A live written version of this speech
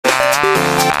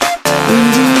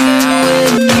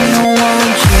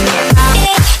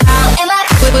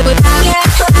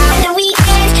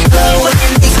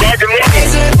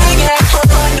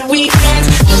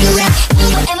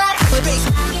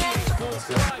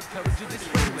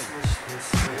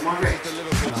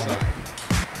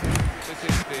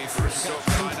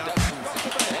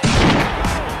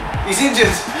He's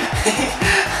injured!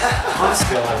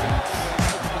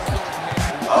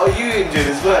 Oh, you injured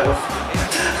as well?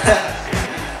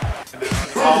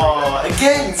 Oh,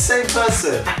 again, same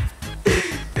person!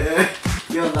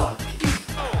 You're lucky.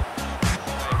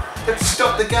 Let's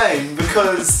stop the game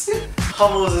because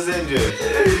Hummels is injured.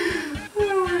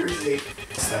 Where is he?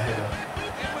 It's the header.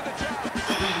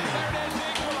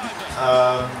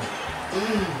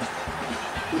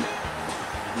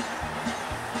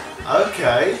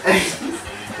 Okay.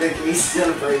 Look, he's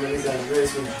celebrating on his own.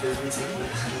 Where's me team?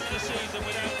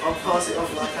 I'll pass it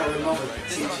off like how a mother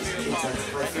teaches kids how to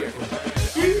play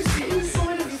football. Use the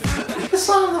inside of your foot. The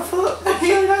side of the foot.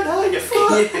 You don't hurt your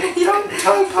foot. You don't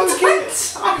toe poke it.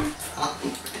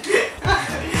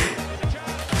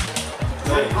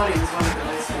 Tony Putty was one of the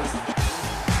best ones.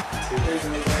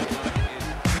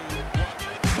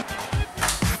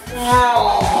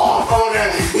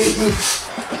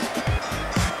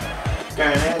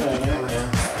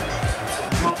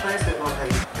 My players look like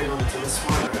they've been onto the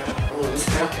Smalley all this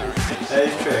time. That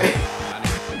is true.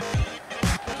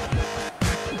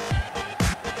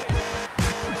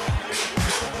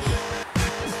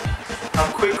 How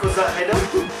quick was that header?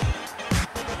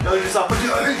 No, just up and you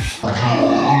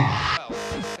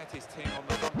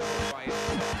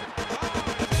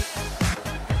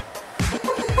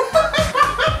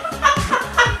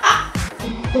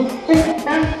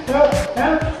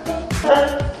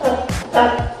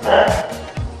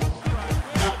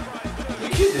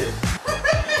kidding?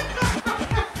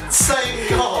 Same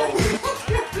goal.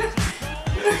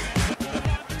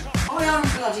 I am a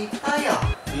bloody player.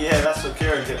 Yeah, that's what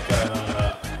Kieran kept going on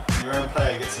about. Your own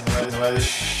player gets in the way.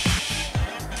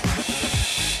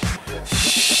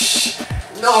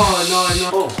 No.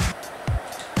 Oh.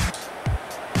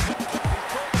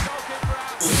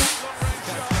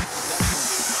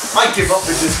 I give up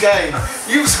with this game.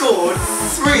 You've scored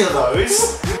 3 of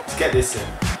those. Let's get this in.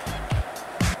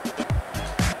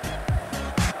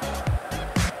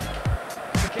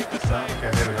 Okay,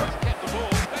 there we go.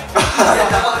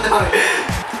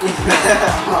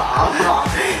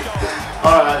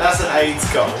 Alright, that's an AIDS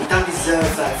goal. You don't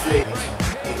deserve that flick.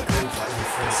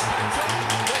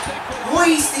 What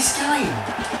is this game?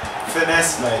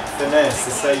 Finesse, mate. Finesse.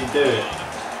 That's how you do it.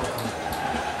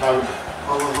 I'm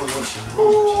watching.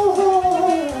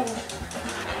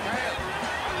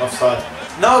 Offside.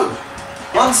 No!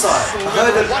 Onside! I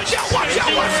heard it. Watch out!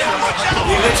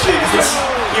 You literally just,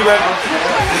 you went.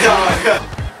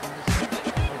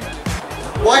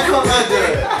 Why can't I do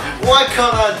it? Why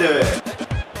can't I do it?